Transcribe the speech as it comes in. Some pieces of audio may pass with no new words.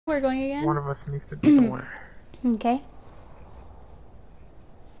We're going again? One of us needs to be the winner. Okay.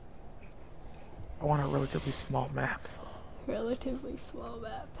 I want a relatively small map. Relatively small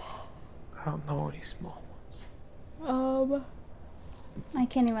map. I don't know any small Um, I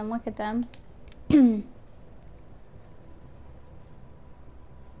can't even look at them.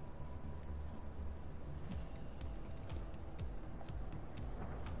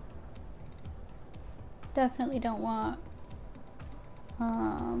 Definitely don't want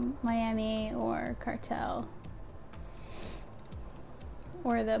Miami or Cartel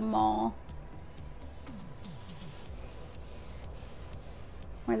or the mall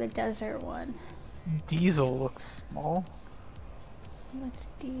or the desert one. Diesel looks small. What's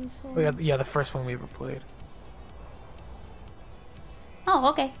Diesel? Oh, yeah, the first one we ever played. Oh,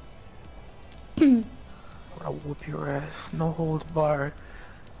 okay. I'm gonna whoop your ass. No holds barred.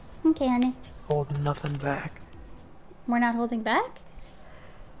 Okay, honey. Holding nothing back. We're not holding back?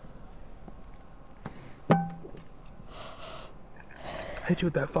 Hit you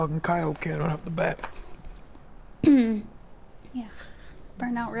with that fucking Kyle cannon off the bat. Yeah.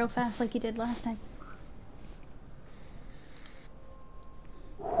 Burn out real fast like you did last time.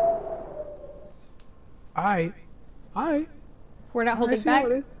 I. We're not holding see back?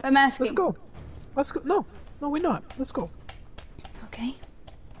 what it is. I'm asking. Let's go. Let's go. No, we're not. Let's go. Okay.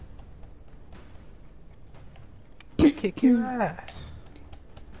 Kick your ass.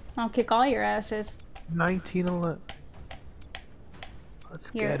 I'll kick all your asses. 1911. Let's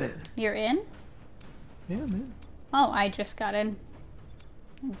get it. You're in? Yeah, man. Oh, I just got in.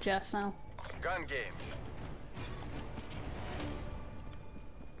 Just now. Gun game.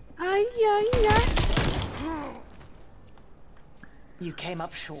 You came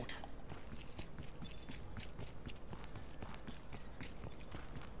up short.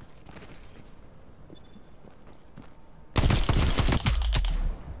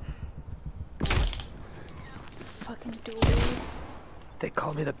 Fucking dude. They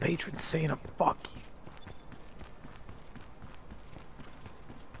call me the patron saint of fuck you.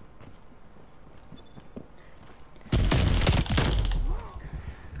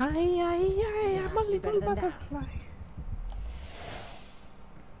 I'm a little butterfly.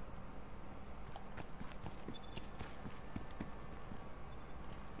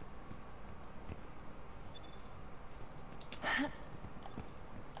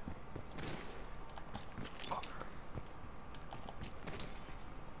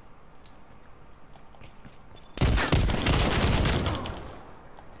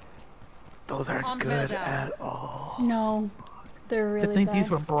 Those aren't good at all. No. They're really I think bad. these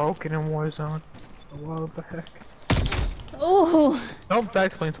were broken in Warzone a while back. Oh! Oh, that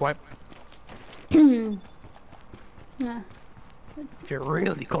explains why. Yeah. If you're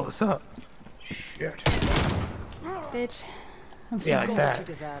really close up. Shit. Bitch. I'm Yeah, like Got what you that.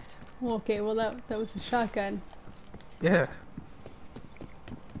 deserved. Okay, well that was a shotgun. Yeah.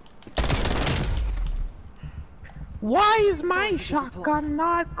 Why is my shotgun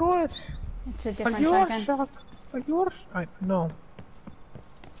not good? It's a But different your shotgun. but yours? No.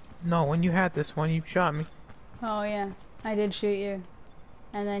 No, when you had this one, you shot me. Oh yeah, I did shoot you,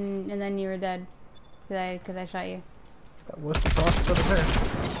 and then you were dead, cause I shot you. That was the cross for the bear.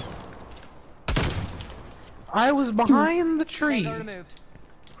 I was behind the tree. Tango removed.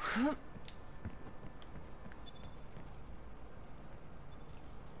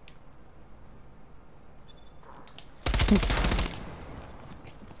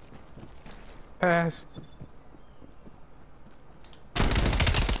 Pass.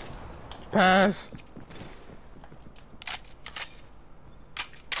 Pass.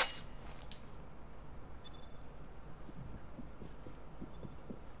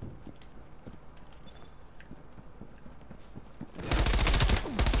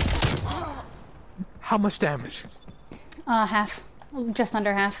 How much damage? Half, just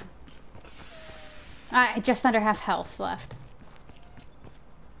under half. Just under half health left.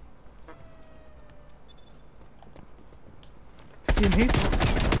 It's getting hateful.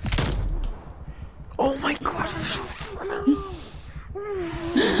 Oh my god!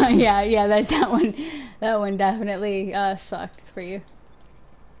 Yeah, that one definitely sucked for you.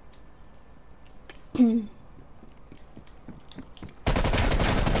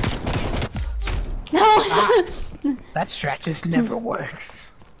 No. That strat just never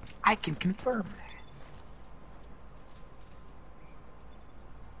works. I can confirm that.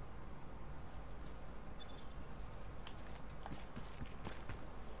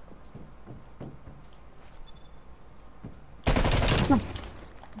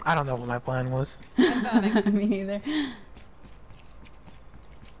 I don't know what my plan was. Me neither.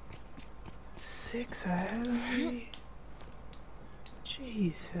 6 ahead of me. Jeez.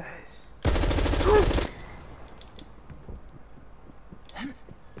 Jesus.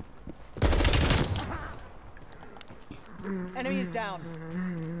 Enemies down.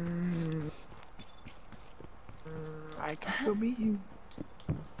 I can still meet you.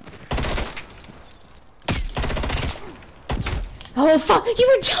 Oh fuck!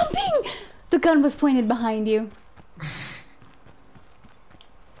 You were jumping! The gun was pointed behind you.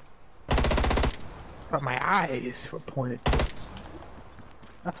 But my eyes were pointed towards.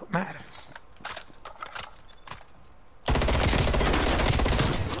 That's what matters.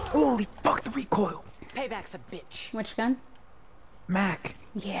 Holy fuck, the recoil! Payback's a bitch. Which gun? Mac.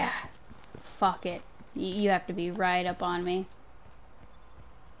 Yeah. Fuck it. You have to be right up on me.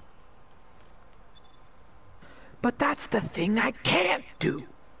 But that's the thing I can't do.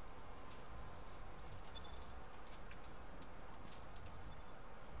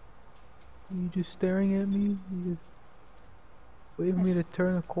 You just staring at me? You just waiting me to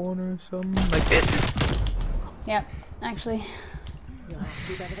turn a corner or something? Like this? Yep, actually. You'll have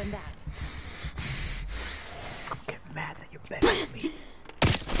to do better than that. I'm getting mad that you're better than me.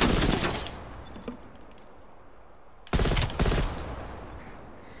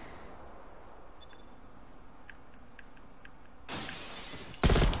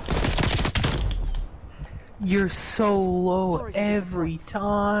 You're so low every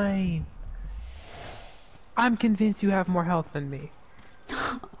time. I'm convinced you have more health than me.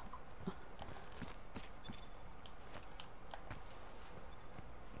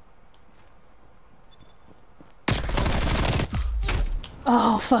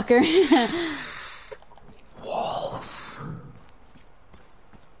 Oh, fucker. Walls.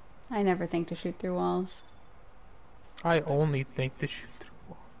 I never think to shoot through walls. I only think to shoot through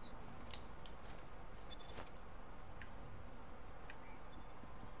walls.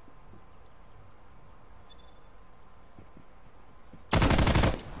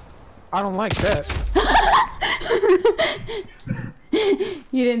 I don't like that.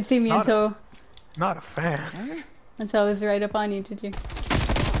 You didn't see me until Not a fan. I was right up on you, did you?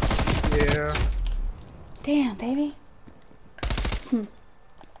 Yeah. Damn, baby.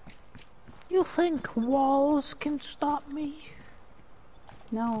 You think walls can stop me?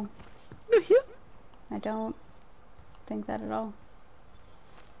 No, I don't think that at all.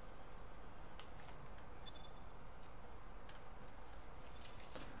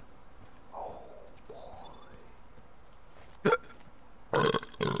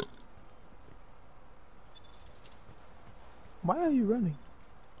 Why are you running?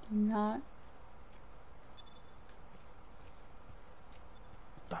 I'm not.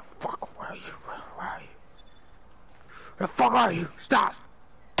 The fuck? Where are you? Where are you? Where the fuck are you? Stop!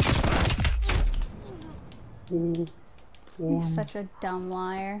 You're such a dumb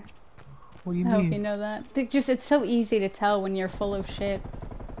liar. What do you I hope you mean? know that. It's so easy to tell when you're full of shit.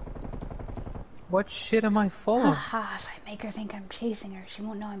 What shit am I full of? Haha, if I make her think I'm chasing her, she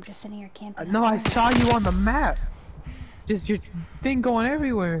won't know I'm just sitting here camping. No, out I there. saw you on the map. Just your thing going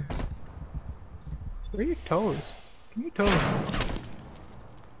everywhere. Where are your toes? Can your toes?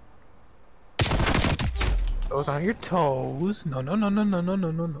 Those aren't your toes. No, no, no, no, no, no,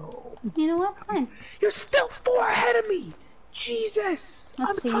 no, no, no. You know what? Fine. You're still 4 ahead of me. Jesus.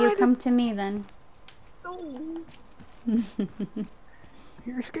 Let's see you come to me then. No.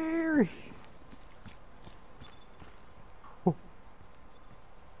 You're scary. Oh.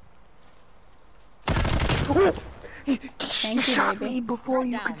 Oh. You Thank you, shot baby. me before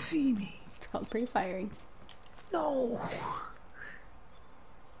Front you down. could see me. It's called pre-firing. No.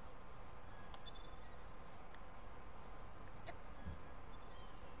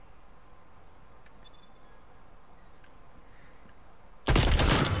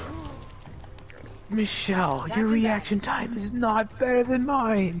 Michelle, your reaction time is not better than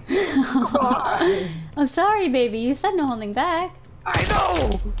mine. God. I'm sorry, baby. You said no holding back. I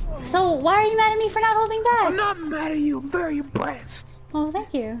know. So why are you mad at me for not holding I'm back? not mad at you. I'm very impressed. Oh,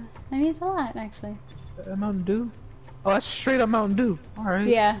 thank you. That means a lot, actually. Mountain Dew? Oh, that's straight up Mountain Dew. All right.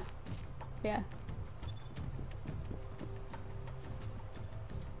 Yeah. Yeah.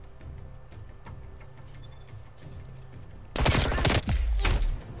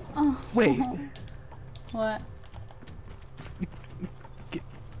 Oh. Wait. What?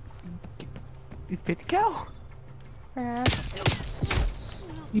 50 cal? Perhaps.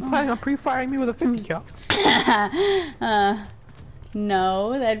 You planning on pre-firing me with a 50 cal?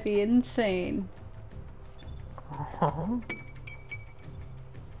 No, that'd be insane. Uh-huh.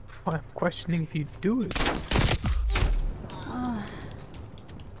 That's why I'm questioning if you do it.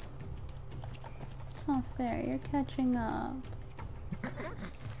 It's not fair. You're catching up.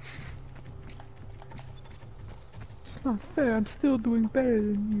 It's It's not fair. I'm still doing better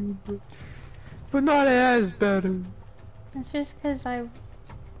than you, but not as better. It's just because I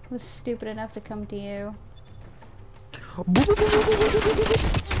was stupid enough to come to you.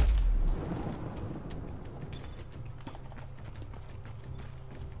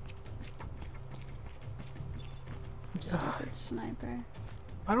 Stupid sniper.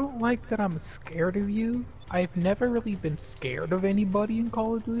 I don't like that I'm scared of you. I've never really been scared of anybody in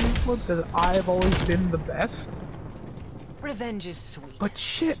Call of Duty before, because I've always been the best. Revenge is sweet. But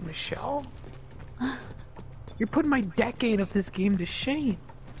shit, Michelle. You're putting my decade of this game to shame.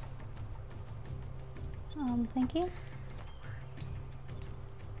 Thank you.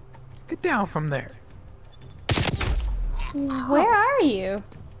 Get down from there. Where are you?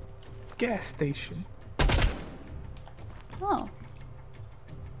 Gas station. Oh.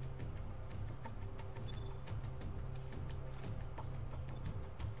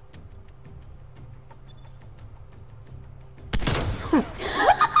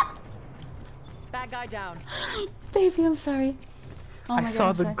 Bad guy down. Baby, I'm sorry. Oh I my saw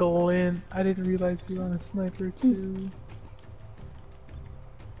God, the I'm sorry. glint. I didn't realize you were on a sniper too.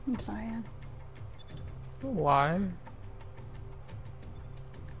 I'm sorry, Ann. Why?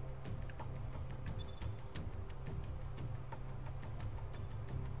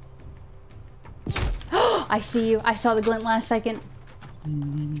 I see you. I saw the glint last second.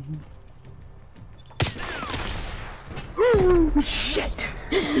 Shit!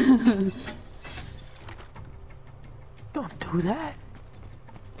 Don't do that.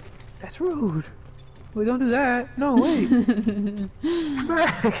 That's rude. Wait, don't do that. No, wait. Come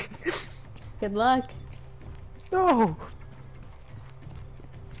back. Good luck. No.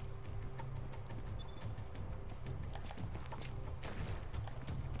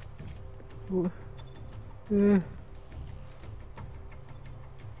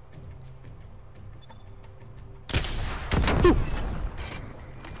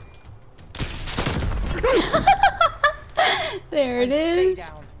 There it Stay is.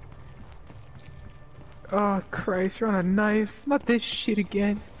 down. Oh, Christ, you're on a knife. Not this shit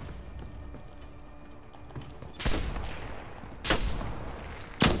again.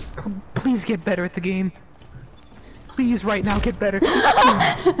 Come, please get better at the game. Please, right now, get better.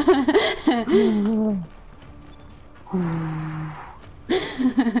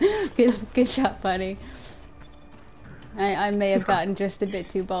 Good shot, buddy. I may have gotten just a bit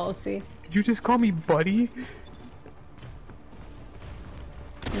too ballsy. Did you just call me buddy?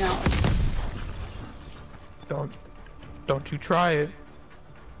 No. Don't you try it.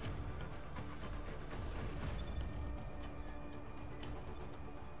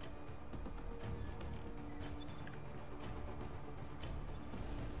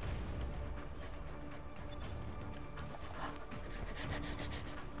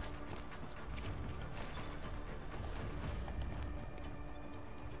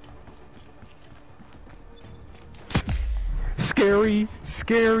 Scary,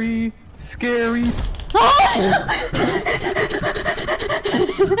 scary, scary.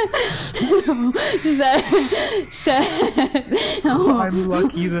 Sad. Oh, I'm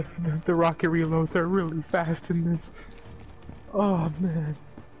lucky the rocket reloads are really fast in this. Oh man.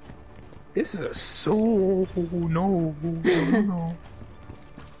 This is a soul. No, no, no.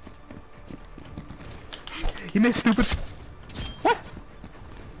 You missed, stupid. What?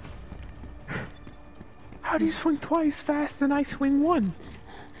 How do you swing twice fast and I swing one?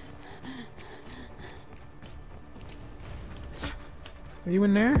 Are you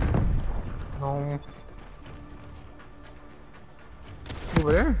in there? No.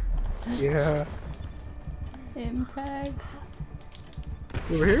 Over there? Yeah. Impact.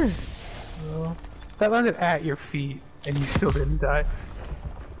 Over here? No. That landed at your feet and you still didn't die.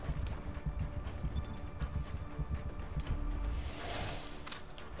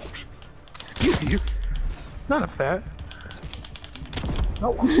 Excuse you? Not a fat.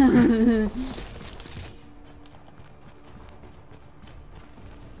 Oh.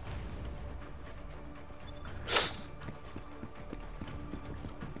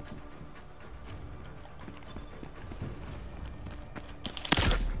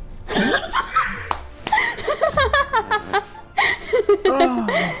 Oh.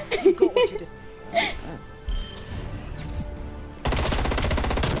 You got what you did.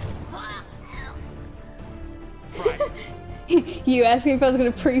 You asked me if I was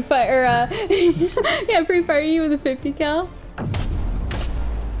gonna pre-fire, yeah, pre-fire you with a 50 cal.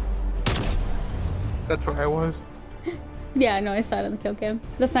 That's where I was. Yeah, no, I saw it on the kill cam.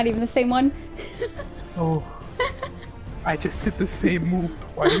 That's not even the same one. Oh. I just did the same move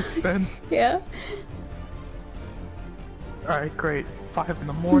twice then. Yeah. Alright, great. 5 in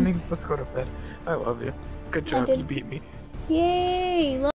the morning. Let's go to bed. I love you. Good job, did. you beat me. Yay!